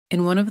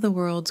In one of the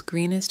world's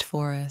greenest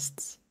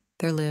forests,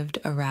 there lived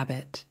a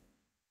rabbit.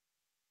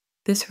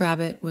 This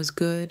rabbit was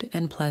good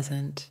and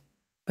pleasant,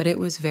 but it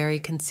was very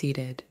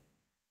conceited.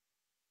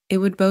 It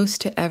would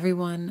boast to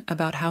everyone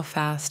about how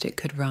fast it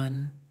could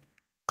run,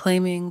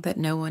 claiming that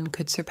no one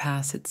could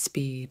surpass its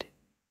speed.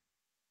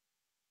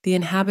 The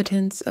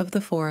inhabitants of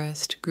the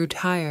forest grew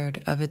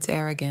tired of its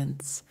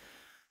arrogance,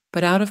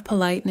 but out of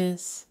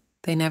politeness,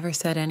 they never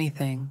said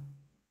anything.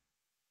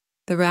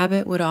 The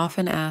rabbit would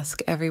often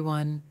ask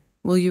everyone,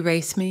 "Will you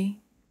race me?"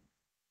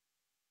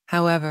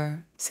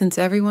 However, since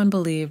everyone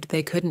believed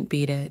they couldn't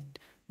beat it,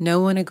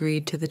 no one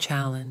agreed to the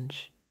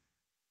challenge.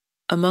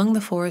 Among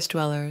the forest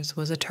dwellers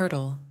was a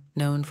turtle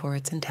known for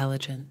its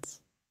intelligence.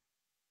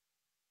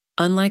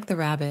 Unlike the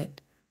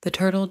rabbit, the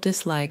turtle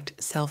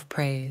disliked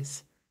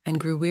self-praise and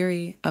grew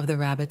weary of the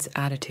rabbit's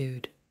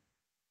attitude.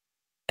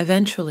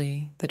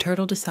 Eventually, the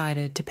turtle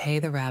decided to pay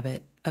the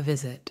rabbit a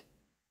visit.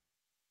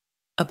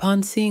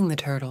 Upon seeing the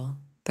turtle,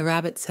 the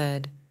rabbit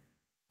said,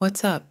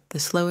 "What's up, the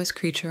slowest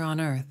creature on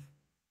earth?"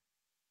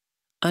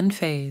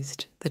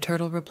 Unfazed, the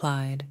turtle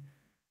replied,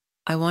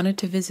 "I wanted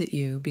to visit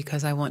you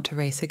because I want to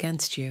race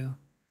against you.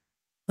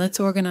 Let's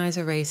organize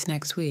a race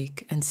next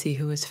week and see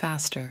who is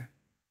faster."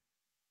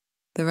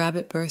 The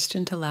rabbit burst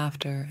into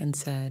laughter and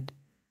said,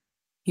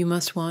 "You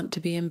must want to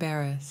be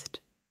embarrassed.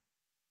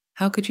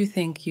 How could you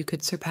think you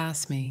could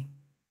surpass me?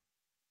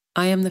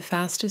 I am the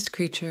fastest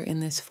creature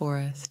in this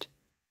forest,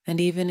 and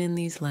even in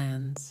these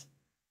lands.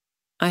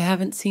 I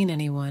haven't seen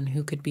anyone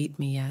who could beat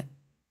me yet."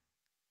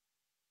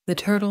 The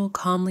turtle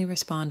calmly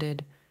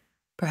responded,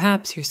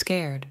 "Perhaps you're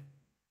scared."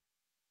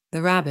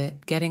 The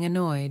rabbit, getting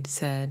annoyed,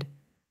 said,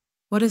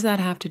 "What does that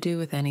have to do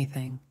with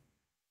anything?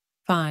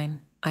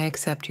 Fine, I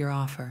accept your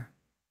offer."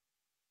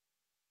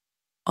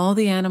 All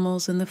the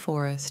animals in the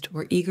forest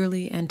were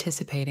eagerly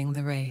anticipating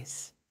the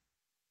race.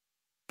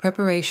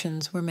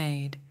 Preparations were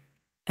made,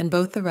 and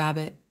both the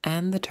rabbit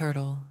and the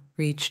turtle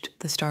reached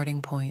the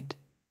starting point.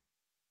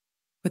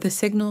 With a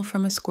signal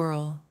from a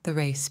squirrel, the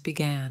race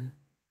began.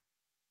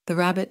 The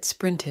rabbit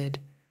sprinted,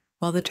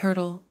 while the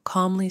turtle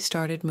calmly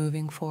started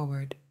moving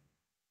forward.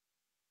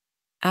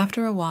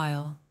 After a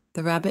while,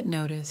 the rabbit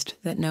noticed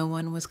that no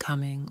one was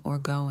coming or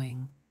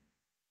going.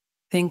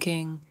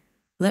 Thinking,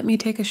 "Let me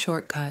take a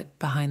shortcut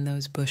behind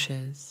those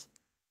bushes.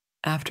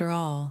 After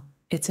all,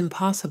 it's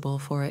impossible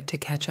for it to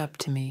catch up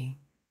to me."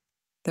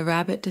 The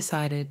rabbit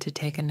decided to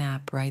take a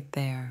nap right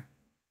there.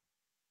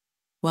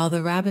 While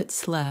the rabbit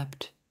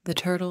slept, the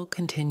turtle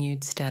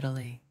continued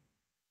steadily.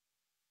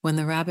 When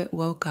the rabbit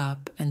woke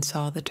up and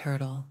saw the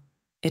turtle,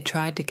 it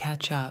tried to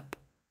catch up,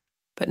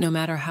 but no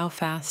matter how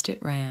fast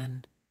it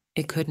ran,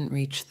 it couldn't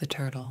reach the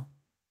turtle.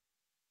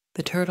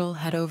 The turtle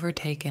had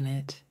overtaken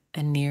it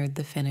and neared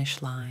the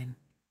finish line.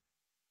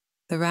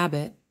 The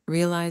rabbit,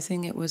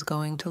 realizing it was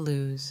going to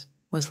lose,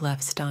 was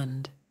left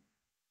stunned.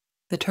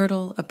 The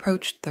turtle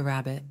approached the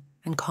rabbit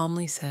and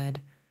calmly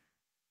said,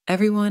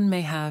 "Everyone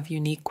may have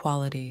unique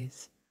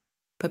qualities,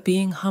 but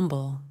being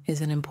humble is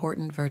an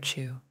important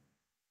virtue.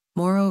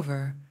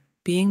 Moreover,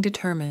 being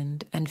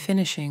determined and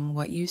finishing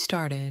what you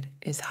started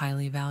is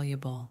highly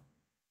valuable.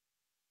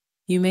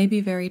 You may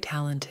be very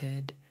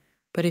talented,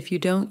 but if you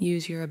don't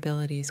use your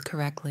abilities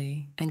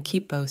correctly and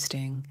keep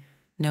boasting,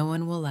 no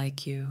one will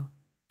like you,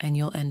 and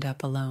you'll end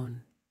up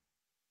alone."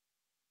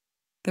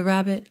 The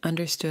rabbit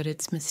understood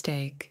its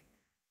mistake,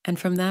 and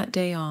from that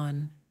day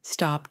on,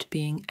 stopped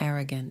being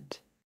arrogant